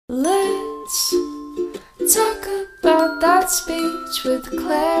Let's talk about that speech with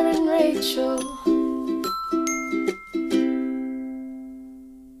Claire and Rachel.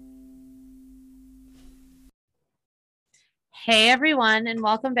 Hey everyone, and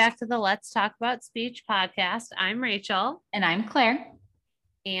welcome back to the Let's Talk About Speech podcast. I'm Rachel. And I'm Claire.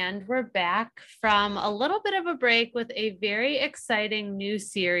 And we're back from a little bit of a break with a very exciting new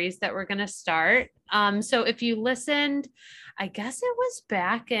series that we're going to start. So if you listened, I guess it was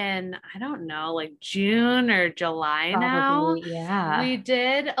back in, I don't know, like June or July. Probably, now. Yeah. We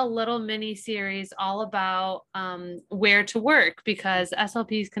did a little mini series all about where to work, because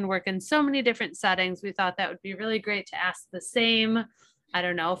SLPs can work in so many different settings. We thought that would be really great to ask the same,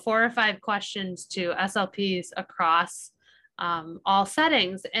 4 or 5 questions to SLPs across all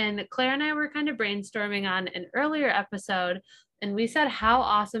settings. And Claire and I were kind of brainstorming on an earlier episode, and we said how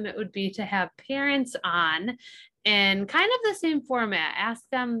awesome it would be to have parents on in kind of the same format, ask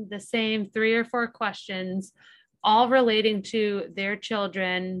them the same 3 or 4 questions, all relating to their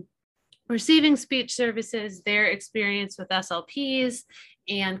children receiving speech services, their experience with SLPs,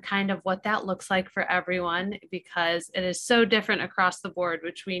 and kind of what that looks like for everyone, because it is so different across the board,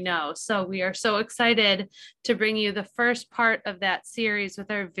 which we know. So we are so excited to bring you the first part of that series with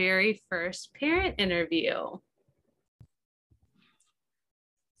our very first parent interview.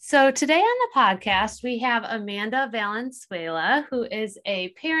 So today on the podcast, we have Amanda Valenzuela, who is a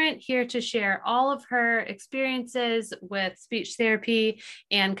parent here to share all of her experiences with speech therapy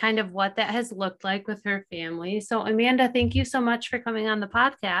and kind of what that has looked like with her family. So Amanda, thank you so much for coming on the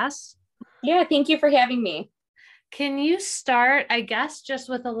podcast. Yeah, thank you for having me. Can you start, I guess, just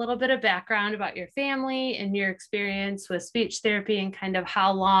with a little bit of background about your family and your experience with speech therapy and kind of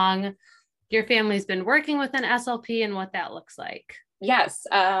how long your family's been working with an SLP and what that looks like? Yes.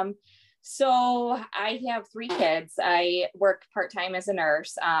 So I have 3 kids. I work part-time as a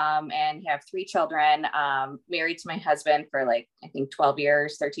nurse and have 3 children, married to my husband for I think 12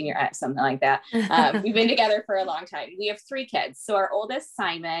 years, 13 years, something like that. We've been together for a long time. We have 3 kids. So our oldest,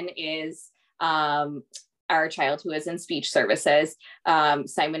 Simon, is our child who is in speech services.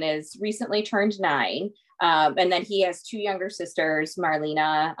 Simon is recently turned 9. And then he has 2 younger sisters,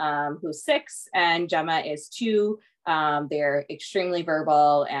 Marlena, who's 6, and Gemma is 2. They're extremely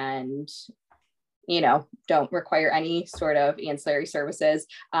verbal and, don't require any sort of ancillary services.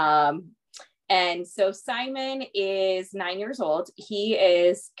 And so Simon is 9 years old. He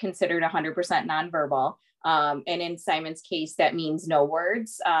is considered 100% nonverbal. And in Simon's case, that means no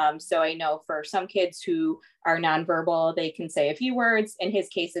words. So I know for some kids who are nonverbal, they can say a few words. In his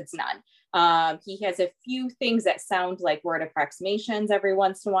case, it's none. He has a few things that sound like word approximations every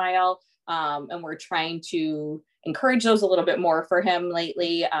once in a while. And we're trying to encourage those a little bit more for him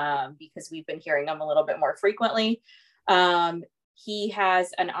lately, because we've been hearing them a little bit more frequently. He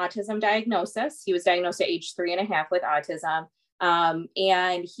has an autism diagnosis. He was diagnosed at age 3.5 with autism.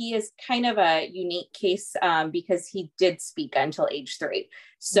 And he is kind of a unique case because he did speak until age 3.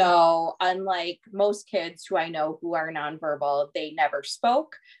 So unlike most kids who I know who are nonverbal, they never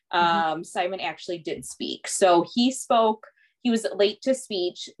spoke. Simon actually did speak. So he spoke. He was late to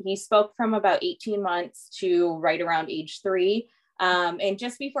speech. He spoke from about 18 months to right around age 3. And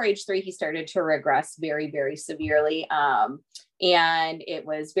just before age 3, he started to regress very, very severely. And it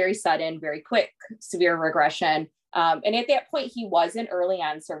was very sudden, very quick, severe regression. And at that point, he was in early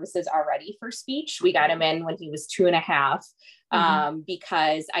on services already for speech. We got him in when he was 2.5,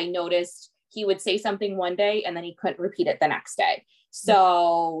 because I noticed he would say something one day and then he couldn't repeat it the next day.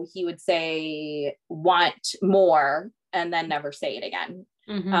 So he would say, want more, and then never say it again.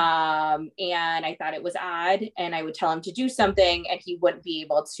 And I thought it was odd, and I would tell him to do something and he wouldn't be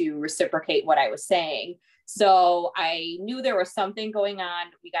able to reciprocate what I was saying. So I knew there was something going on.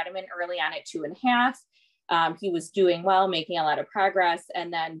 We got him in early on at 2.5. He was doing well, making a lot of progress,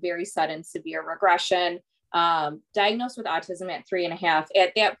 and then very sudden severe regression, diagnosed with autism at 3.5.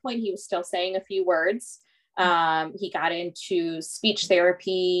 At that point, he was still saying a few words. He got into speech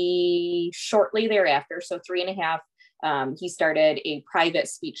therapy shortly thereafter. So 3.5. He started a private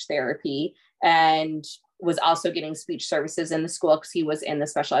speech therapy and was also getting speech services in the school because he was in the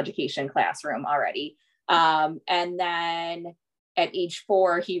special education classroom already. And then at age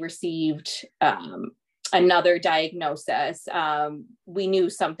 4, he received another diagnosis. We knew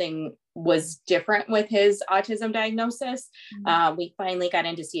something was different with his autism diagnosis. We finally got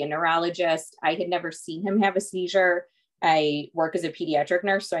in to see a neurologist. I had never seen him have a seizure. I work as a pediatric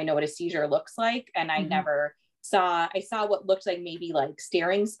nurse, so I know what a seizure looks like. And I saw what looked like maybe like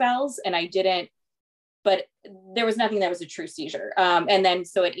staring spells. And I didn't but there was nothing that was a true seizure. And then,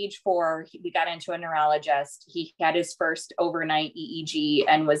 so at age 4, we got into a neurologist. He had his first overnight EEG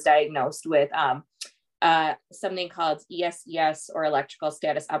and was diagnosed with something called ESES, or electrical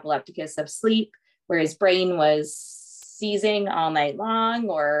status epilepticus of sleep, where his brain was seizing all night long,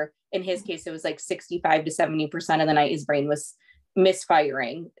 or in his case, it was like 65 to 70% of the night, his brain was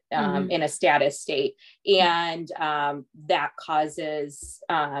misfiring in a status state. And that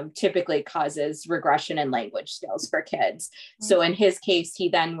typically causes regression in language skills for kids. So in his case, he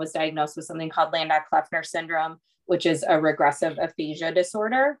then was diagnosed with something called Landau-Kleffner syndrome, which is a regressive aphasia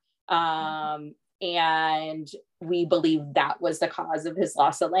disorder. And we believe that was the cause of his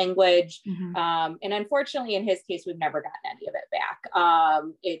loss of language. And unfortunately, in his case, we've never gotten any of it back.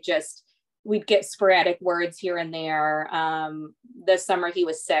 We'd get sporadic words here and there. This summer he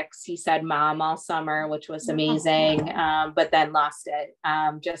was 6. He said mom all summer, which was amazing, but then lost it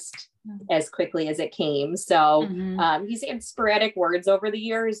just as quickly as it came. So he's had sporadic words over the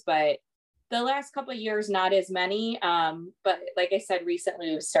years, but the last couple of years, not as many. But like I said, recently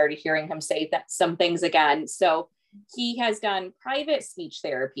we've started hearing him say that some things again. So he has done private speech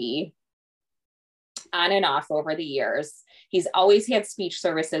therapy on and off over the years. He's always had speech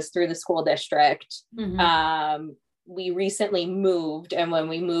services through the school district. We recently moved, and when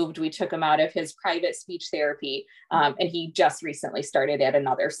we moved, we took him out of his private speech therapy, and he just recently started at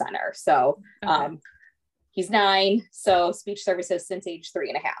another center. So he's 9, so speech services since age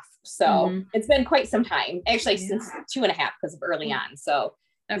 3.5. So it's been quite some time, actually since 2.5 because of early on. So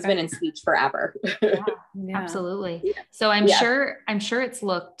he's been in speech forever. Absolutely. So I'm sure it's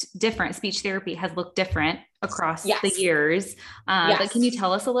looked different. Speech therapy has looked different across the years. But can you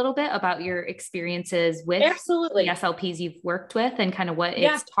tell us a little bit about your experiences with the SLPs you've worked with and kind of what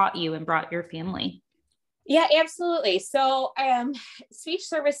it's taught you and brought your family? Yeah, absolutely. So speech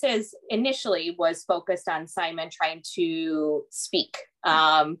services initially was focused on Simon trying to speak.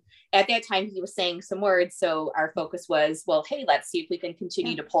 At that time, he was saying some words. So our focus was, well, hey, let's see if we can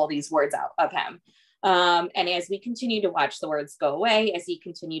continue to pull these words out of him. And as we continued to watch the words go away, as he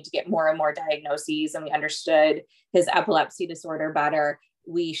continued to get more and more diagnoses and we understood his epilepsy disorder better,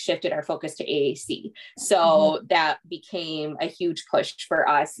 we shifted our focus to AAC. So that became a huge push for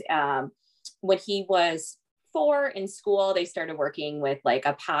us. When he was 4 in school, they started working with like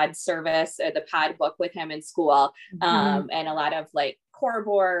a pod service, the pod book with him in school, and a lot of like core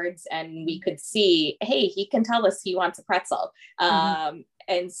boards, and we could see, hey, he can tell us he wants a pretzel.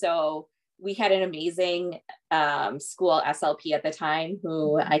 And so we had an amazing school SLP at the time,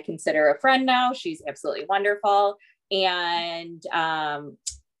 who I consider a friend now. She's absolutely wonderful. And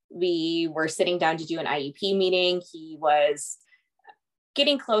we were sitting down to do an IEP meeting. He was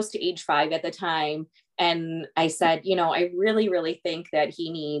getting close to age 5 at the time. And I said, I really, really think that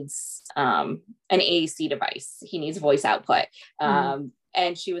he needs an AAC device. He needs voice output.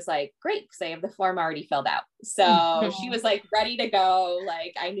 And she was like, great, because I have the form already filled out. So she was like, ready to go.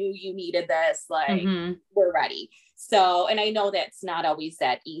 Like, I knew you needed this. Like, we're ready. So, and I know that's not always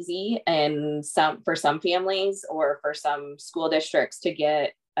that easy. And for some families or for some school districts to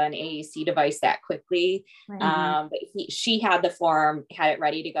get an AAC device that quickly. But she had the form, had it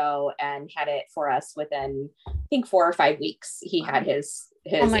ready to go, and had it for us within, I think, 4 or 5 weeks. He had his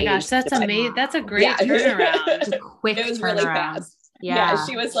oh my gosh, that's amazing. That's a great turnaround. It's a quick it was turnaround. Really fast. Yeah.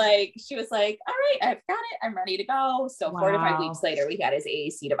 She was like, all right, I've got it. I'm ready to go. So 4 to 5 weeks later, we had his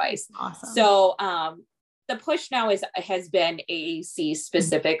AAC device. Awesome. So the push now has been AAC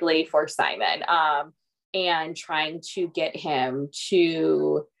specifically for Simon, and trying to get him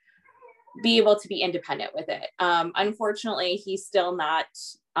to be able to be independent with it. Unfortunately, he's still not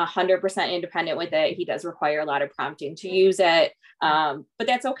 100% independent with it. He does require a lot of prompting to use it. But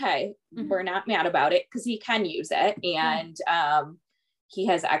that's okay. We're not mad about it because he can use it. And he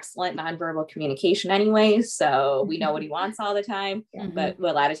has excellent nonverbal communication anyway. So we know what he wants all the time. But a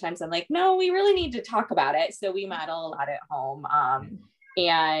lot of times I'm like, no, we really need to talk about it. So we model a lot at home.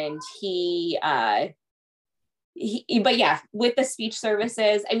 And but yeah, with the speech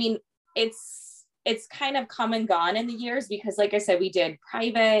services, I mean, it's kind of come and gone in the years, because like I said, we did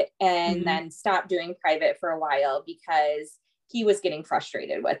private and then stopped doing private for a while because he was getting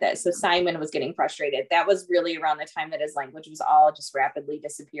frustrated with it. So Simon was getting frustrated. That was really around the time that his language was all just rapidly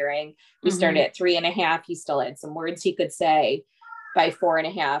disappearing. We started at 3.5. He still had some words he could say. By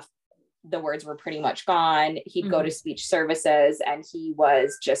 4.5, the words were pretty much gone. He'd go to speech services and he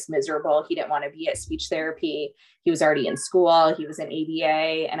was just miserable. He didn't want to be at speech therapy. He was already in school. He was in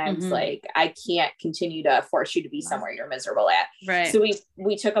ABA. And I was like, I can't continue to force you to be somewhere you're miserable at. Right. So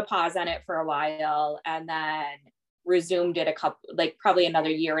we took a pause on it for a while. And then resumed it probably another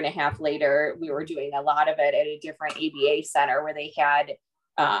year and a half later. We were doing a lot of it at a different ABA center where they had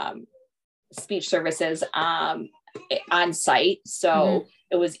speech services on site. So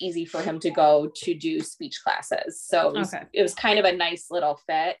it was easy for him to go to do speech classes. So it was kind of a nice little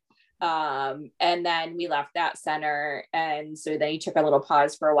fit. And then we left that center. And so then he took a little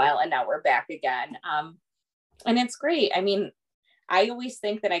pause for a while, and now we're back again. And it's great. I mean, I always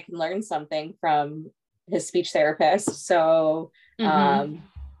think that I can learn something from his speech therapist. So, so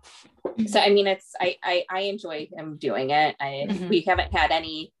I mean, I enjoy him doing it. We haven't had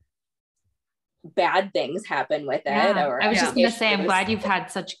any bad things happen with it. I was just going to say, I'm glad you've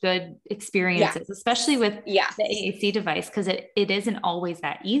had such good experiences, especially with the AAC device, because it isn't always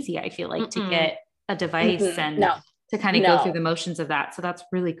that easy. I feel like to get a device and to kind of go through the motions of that. So that's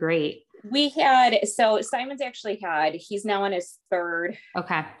really great. Simon's actually he's now on his third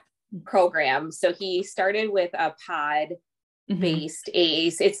program. So he started with a pod based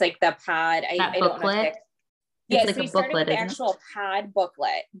AAC. It's like the pod. I don't know. Yeah, so he started with the actual pod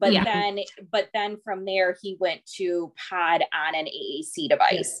booklet, but then from there he went to pod on an AAC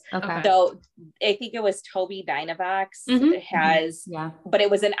device. So I think it was Tobii Dynavox but it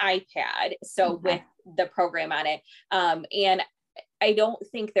was an iPad. So with the program on it, and I don't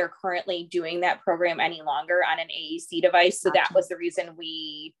think they're currently doing that program any longer on an AAC device. So that was the reason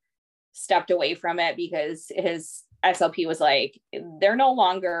we stepped away from it, because his SLP was like, they're no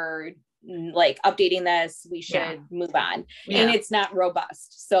longer like updating this, we should move on. And it's not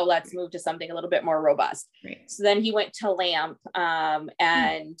robust, so let's move to something a little bit more robust. So then he went to LAMP,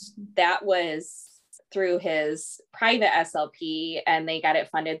 and that was through his private SLP, and they got it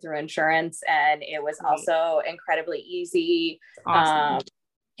funded through insurance, and it was also incredibly easy. Had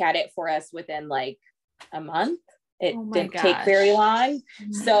it for us within like a month. It didn't take very long.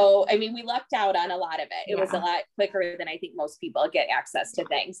 So, I mean, we lucked out on a lot of it. It was a lot quicker than I think most people get access to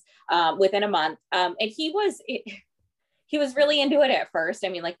things within a month. And he was really into it at first. I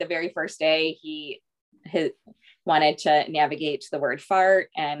mean, like the very first day he wanted to navigate to the word fart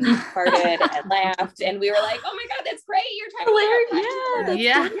and farted and laughed. And we were like, oh my God, that's great. You're trying to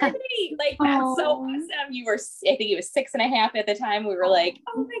like, that's so awesome. I think he was 6.5 at the time. We were like,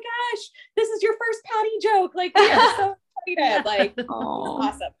 oh my gosh, this is your first potty joke. Like, we are so excited. Like,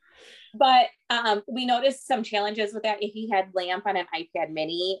 awesome. But we noticed some challenges with that. He had LAMP on an iPad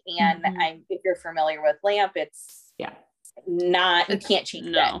mini. And if you're familiar with LAMP, it's you can't change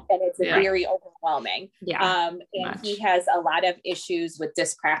it, and it's very overwhelming. And he has a lot of issues with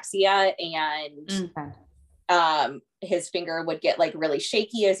dyspraxia, and his finger would get like really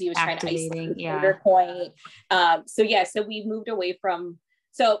shaky as he was trying to isolate the finger point. So we moved away from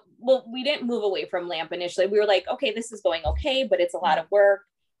we didn't move away from LAMP initially. We were like, okay, this is going okay, but it's a lot of work.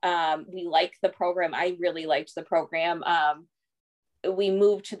 We like the program. I really liked the program. We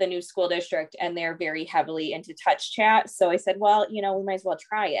moved to the new school district, and they're very heavily into touch chat. So I said, well, we might as well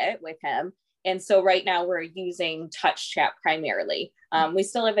try it with him. And so right now we're using touch chat primarily. We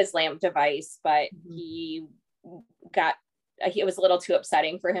still have his LAMP device, but it was a little too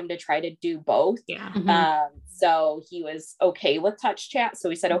upsetting for him to try to do both. So he was okay with touch chat. So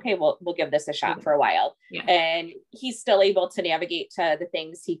we said, okay, we'll give this a shot for a while. And he's still able to navigate to the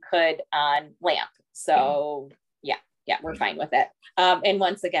things he could on LAMP. So we're fine with it. And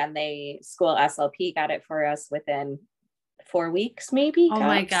once again, school SLP got it for us within 4 weeks, maybe. Oh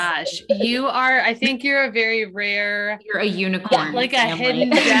my gosh. I think you're a very rare. You're a unicorn. Like a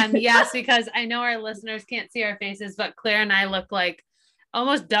hidden gem. Yes, because I know our listeners can't see our faces, but Claire and I look like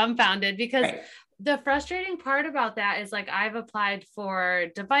almost dumbfounded, because the frustrating part about that is like, I've applied for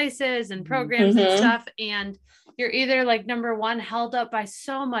devices and programs and stuff, and you're either like, number one, held up by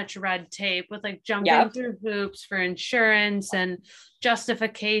so much red tape with like jumping through hoops for insurance and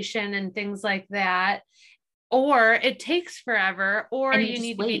justification and things like that, or it takes forever, or you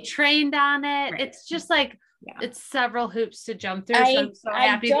need to be trained on it. It's just like, it's several hoops to jump through. So I'm so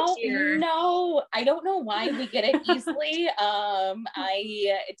happy to hear. I don't know why we get it easily.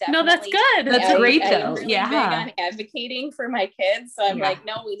 No, that's good. That's great though. I'm really big on advocating for my kids. So I'm like,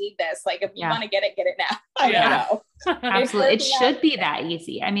 no, we need this. Like, if you want to get it now. I don't know. Absolutely. It should be that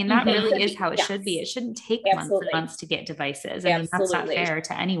easy. I mean, that really is how it should be. It shouldn't take months and months to get devices. I mean, that's not fair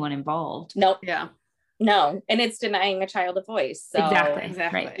to anyone involved. Nope. No, and it's denying a child a voice. So, exactly.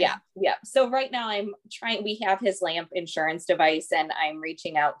 Right. Yeah. So right now we have his LAMP insurance device, and I'm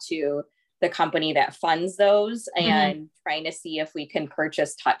reaching out to the company that funds those and trying to see if we can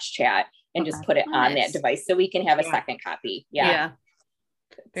purchase touch chat and just put it on that device so we can have a second copy.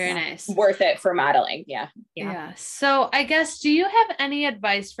 Very nice. Worth it for modeling. Yeah. Yeah. So I guess, do you have any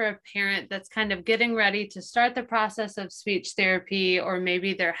advice for a parent that's kind of getting ready to start the process of speech therapy, or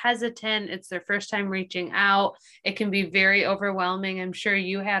maybe they're hesitant, it's their first time reaching out? It can be very overwhelming. I'm sure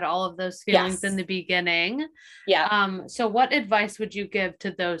you had all of those feelings in the beginning. Yeah. So what advice would you give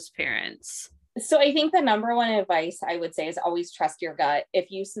to those parents? So I think the number one advice I would say is always trust your gut.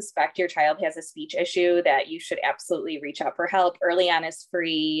 If you suspect your child has a speech issue, that you should absolutely reach out for help. Early On is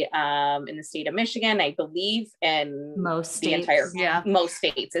free in the state of Michigan, I believe, and most states. Most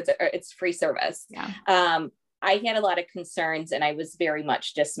states. It's free service. Yeah. I had a lot of concerns, and I was very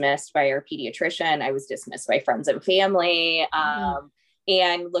much dismissed by our pediatrician. I was dismissed by friends and family.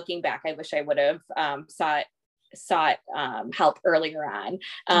 And looking back, I wish I would have sought help earlier on,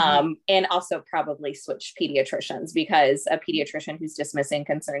 and also probably switched pediatricians, because a pediatrician who's dismissing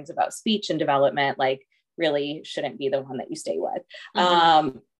concerns about speech and development really shouldn't be the one that you stay with.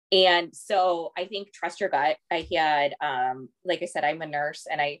 And so I think trust your gut. I had, like I said, I'm a nurse,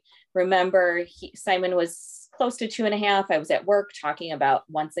 and I remember Simon was close to 2.5. I was at work talking about,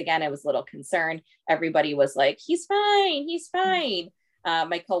 once again, I was a little concerned. Everybody was like, he's fine.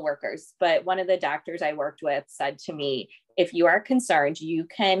 My coworkers, but one of the doctors I worked with said to me, if you are concerned, you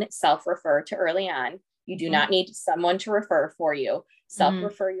can self-refer to Early On. You do not need someone to refer for you.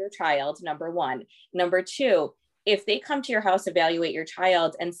 Self-refer your child, number one. Number two, if they come to your house, evaluate your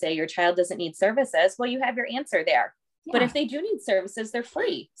child, and say your child doesn't need services, well, you have your answer there. Yeah. But if they do need services, they're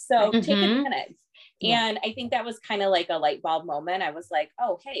free. So take advantage. Yeah. And I think that was kind of like a light bulb moment. I was like,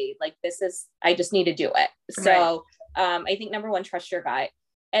 oh, hey, I just need to do it. So I think number one, trust your gut.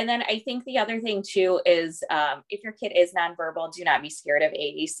 And then I think the other thing too is if your kid is nonverbal, do not be scared of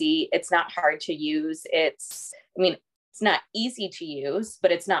AAC. It's not hard to use. It's not easy to use,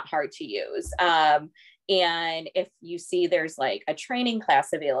 but it's not hard to use. And if you see there's a training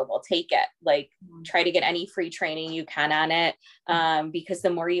class available, take it. Try to get any free training you can on it, because the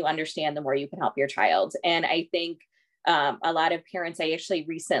more you understand, the more you can help your child. And I think a lot of parents, I actually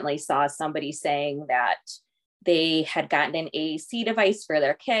recently saw somebody saying that they had gotten an AAC device for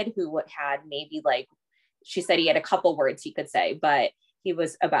their kid who had maybe she said he had a couple words he could say, but he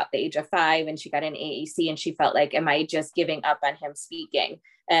was about the age of 5, and she got an AAC, and she felt like, am I just giving up on him speaking?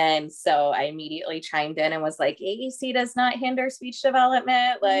 And so I immediately chimed in and was like, AAC does not hinder speech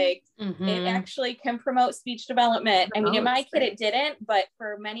development. It actually can promote speech development. In my kid, it didn't, but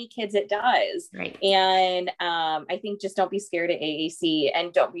for many kids it does. Right. And I think just don't be scared of AAC,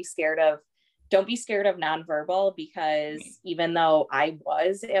 and don't be scared of nonverbal, because even though I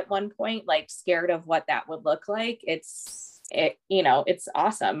was at one point scared of what that would look like, it's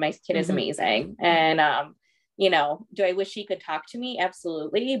awesome. My kid is amazing. And, do I wish he could talk to me?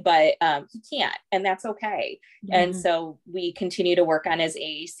 Absolutely. But he can't, and that's okay. And so we continue to work on his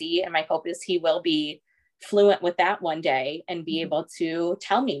AAC, and my hope is he will be fluent with that one day and be able to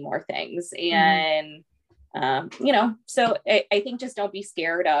tell me more things. And, so I think just don't be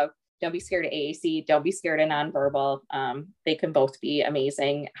scared of AAC. Don't be scared of nonverbal. They can both be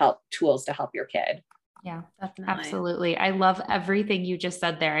amazing tools to help your kid. Yeah, definitely. Absolutely. I love everything you just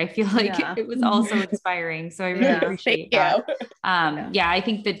said there. I feel like it was also inspiring. So I really appreciate that. I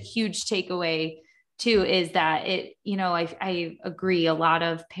think the huge takeaway too is that I agree. A lot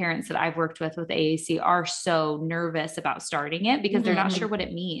of parents that I've worked with AAC are so nervous about starting it because they're not sure what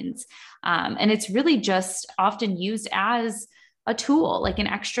it means. And it's really just often used as a tool, like an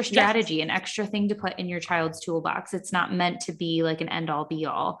extra strategy, an extra thing to put in your child's toolbox. It's not meant to be like an end all be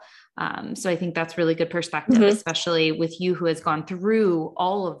all. So I think that's really good perspective, especially with you who has gone through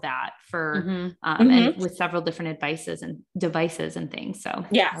all of that for, and with several different devices and things. So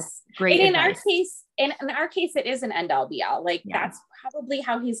yes, great. And in our case, it is an end all be all. That's probably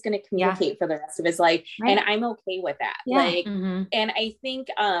how he's going to communicate for the rest of his life. Right. And I'm okay with that. And I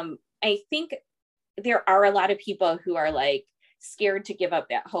think there are a lot of people who are scared to give up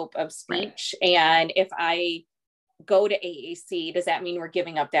that hope of speech. Right. And if I go to AAC, does that mean we're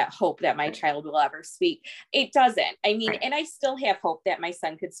giving up that hope that my child will ever speak? It doesn't. And I still have hope that my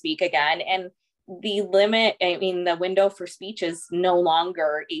son could speak again. And the window for speech is no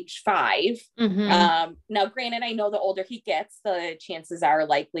longer age 5. Now, granted, I know the older he gets, the chances are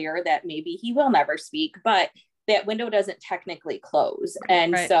likelier that maybe he will never speak, but that window doesn't technically close.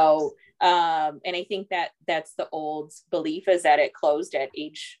 And so, and I think that's the old belief, is that it closed at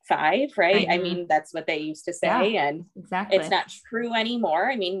age 5, right? That's what they used to say. And it's not true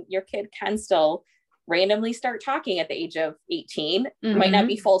anymore. Your kid can still randomly start talking at the age of 18. Might not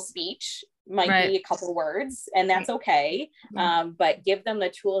be full speech, might be a couple words, and that's okay. But give them the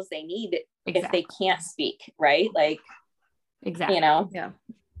tools they need if they can't speak, right? Exactly.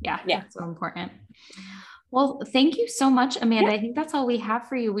 Yeah. That's so important. Well, thank you so much, Amanda. I think that's all we have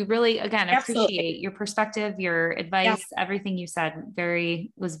for you. We really, again, appreciate your perspective, your advice, everything you said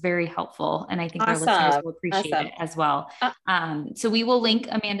was very helpful. And I think our listeners will appreciate it as well. So we will link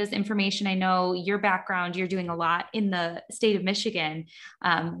Amanda's information. I know your background, you're doing a lot in the state of Michigan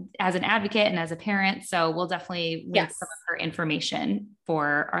as an advocate and as a parent. So we'll definitely link some of her information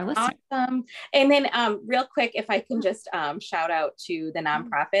for our listeners. Awesome. And then real quick, if I can just shout out to the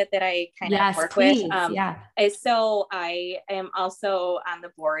nonprofit that I kind of work with. So I am also on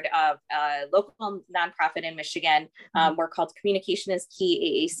the board of a local nonprofit in Michigan. We're called Communication is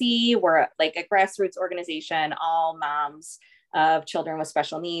Key AAC. We're like a grassroots organization, all moms of children with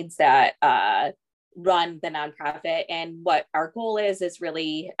special needs that run the nonprofit. And what our goal is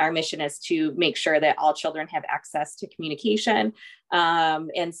really, our mission is to make sure that all children have access to communication.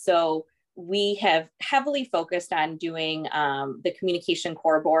 And so we have heavily focused on doing the communication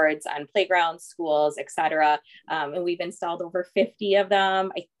core boards on playgrounds, schools, et cetera. And we've installed over 50 of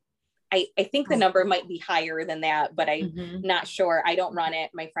them. I think the number might be higher than that, but I'm not sure. I don't run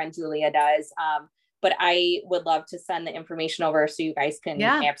it. My friend Julia does. But I would love to send the information over so you guys can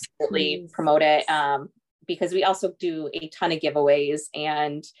absolutely promote it. Because we also do a ton of giveaways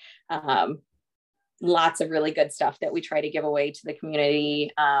and lots of really good stuff that we try to give away to the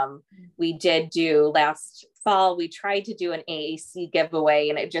community. We did do last fall, we tried to do an AAC giveaway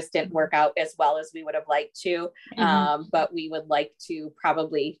and it just didn't work out as well as we would have liked to. But we would like to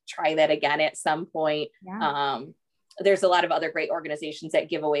probably try that again at some point. There's a lot of other great organizations that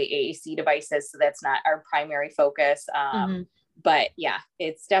give away AAC devices. So that's not our primary focus. But yeah,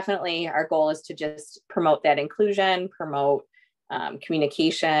 it's definitely our goal is to just promote that inclusion, promote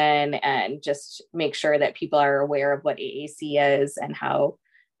communication, and just make sure that people are aware of what AAC is and how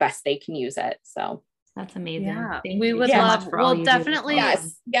best they can use it. So that's amazing. Yeah, we would love, we'll definitely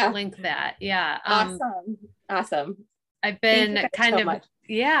link that. Yeah. Awesome. I've been kind of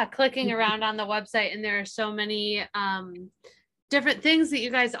clicking around on the website, and there are so many different things that you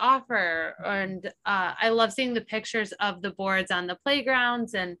guys offer. And I love seeing the pictures of the boards on the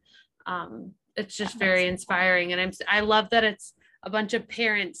playgrounds, and it's just very inspiring. And I love that it's a bunch of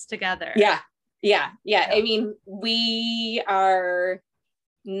parents together. Yeah. I mean, we are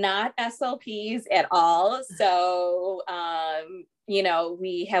not SLPs at all. So,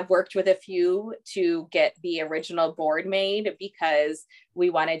 we have worked with a few to get the original board made because we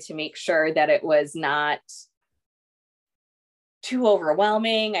wanted to make sure that it was not too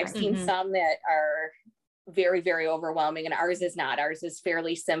overwhelming. I've seen some that are very, very overwhelming, and ours is not. Ours is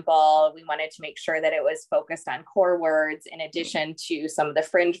fairly simple. We wanted to make sure that it was focused on core words in addition to some of the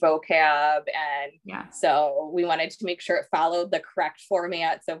fringe vocab. And so we wanted to make sure it followed the correct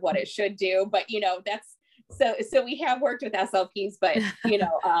formats of what it should do. But, that's, so we have worked with SLPs, but,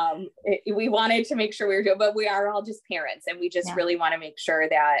 we wanted to make sure we were doing, but we are all just parents, and we just really want to make sure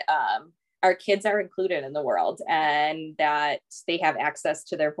that, our kids are included in the world and that they have access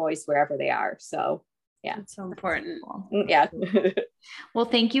to their voice wherever they are. So yeah, it's so important. Yeah. Well,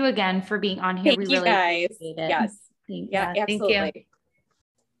 thank you again for being on here. Thank you guys. Yes. Absolutely. Thank you.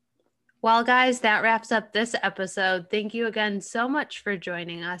 Well, guys, that wraps up this episode. Thank you again so much for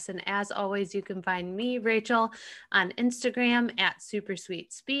joining us. And as always, you can find me, Rachel, on Instagram at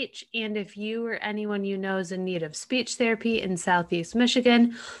SuperSweetSpeech. And if you or anyone you know is in need of speech therapy in Southeast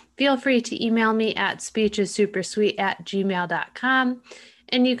Michigan, feel free to email me at speechisupersweet@gmail.com.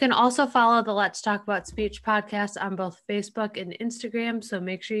 And you can also follow the Let's Talk About Speech podcast on both Facebook and Instagram. So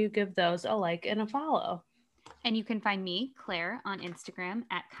make sure you give those a like and a follow. And you can find me, Claire, on Instagram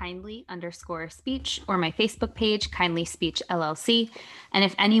at kindly_speech, or my Facebook page, Kindly Speech LLC. And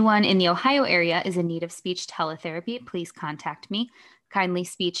if anyone in the Ohio area is in need of speech teletherapy, please contact me,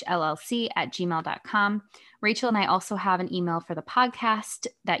 kindlyspeechllc@gmail.com. Rachel and I also have an email for the podcast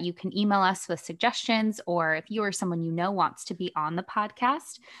that you can email us with suggestions, or if you or someone you know wants to be on the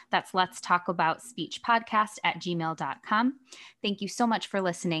podcast, that's Let's Talk About Speech podcast@gmail.com. Thank you so much for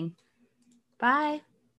listening. Bye.